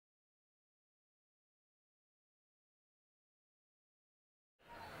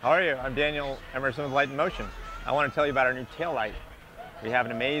How are you? I'm Daniel Emerson with Light in Motion. I want to tell you about our new taillight. We have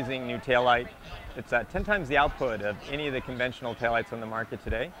an amazing new taillight. It's 10 times the output of any of the conventional taillights on the market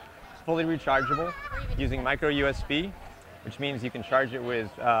today. It's fully rechargeable using micro USB, which means you can charge it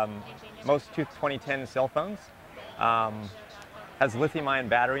with most 2010 cell phones. Has lithium-ion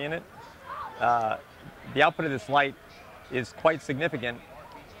battery in it. The output of this light is quite significant.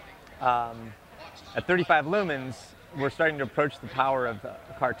 At 35 lumens, we're starting to approach the power of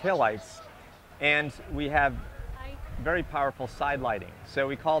car taillights, and we have very powerful side lighting. So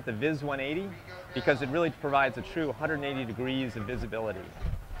we call it the Viz 180 because it really provides a true 180 degrees of visibility.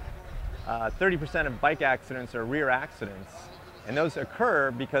 30% of bike accidents are rear accidents, and those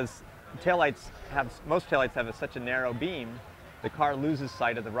occur because most taillights have such a narrow beam, the car loses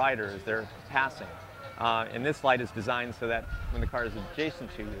sight of the rider as they're passing. And this light is designed so that when the car is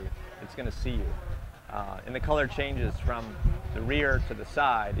adjacent to you, it's going to see you. And the color changes from the rear to the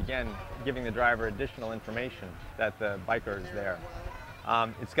side, again, giving the driver additional information that the biker is there.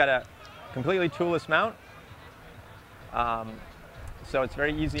 It's got a completely toolless mount, so it's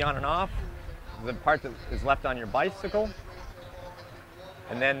very easy on and off. The part that is left on your bicycle.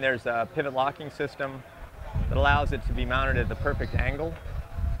 And then there's a pivot locking system that allows it to be mounted at the perfect angle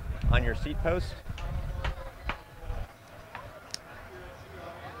on your seat post.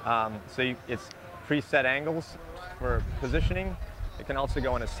 It's preset angles for positioning. It can also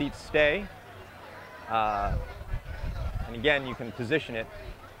go on a seat stay. And again, you can position it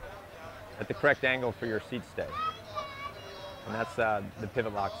at the correct angle for your seat stay. And that's the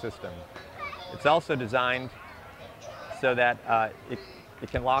pivot lock system. It's also designed so that it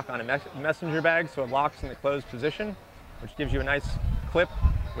can lock on a messenger bag, so it locks in the closed position, which gives you a nice clip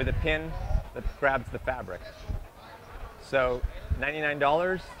with a pin that grabs the fabric. So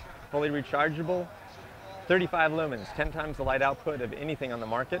 $99, fully rechargeable, 35 lumens, 10 times the light output of anything on the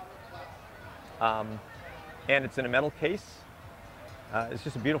market. And it's in a metal case. It's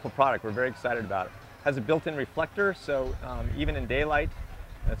just a beautiful product. We're very excited about it. Has a built-in reflector, so even in daylight,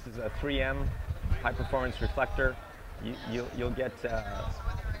 this is a 3M high-performance reflector. You'll get,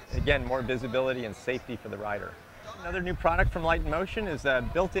 again, more visibility and safety for the rider. Another new product from Light in Motion is a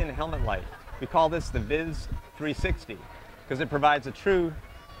built-in helmet light. We call this the Viz 360 because it provides a true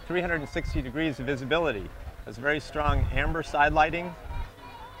 360 degrees of visibility. It has very strong amber side lighting,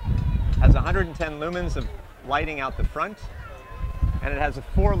 has 110 lumens of lighting out the front, and it has a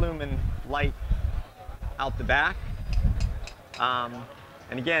 4-lumen light out the back. And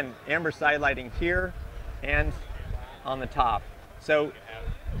again, amber side lighting here and on the top. So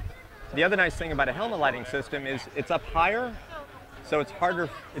the other nice thing about a helmet lighting system is it's up higher, so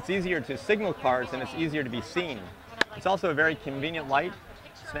it's easier to signal cars and it's easier to be seen. It's also a very convenient light.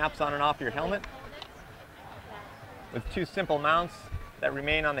 Snaps on and off your helmet with 2 simple mounts that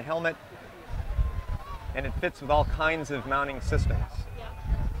remain on the helmet, and it fits with all kinds of mounting systems.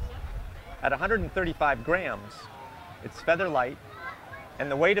 At 135 grams, it's feather light,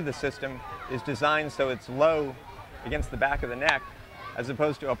 and the weight of the system is designed so it's low against the back of the neck as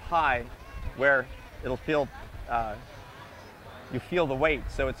opposed to up high where it'll feel you feel the weight.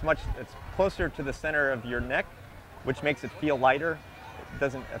 So it's closer to the center of your neck, which makes it feel lighter. It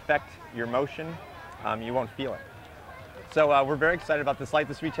doesn't affect your motion. You won't feel it. So we're very excited about this light.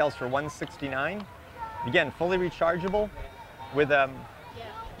 This retails for $169. Again, fully rechargeable with a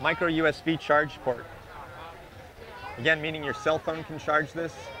micro USB charge port. Again, meaning your cell phone can charge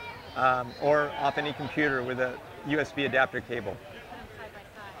this or off any computer with a USB adapter cable.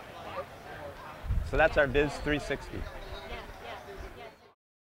 So that's our Viz 360.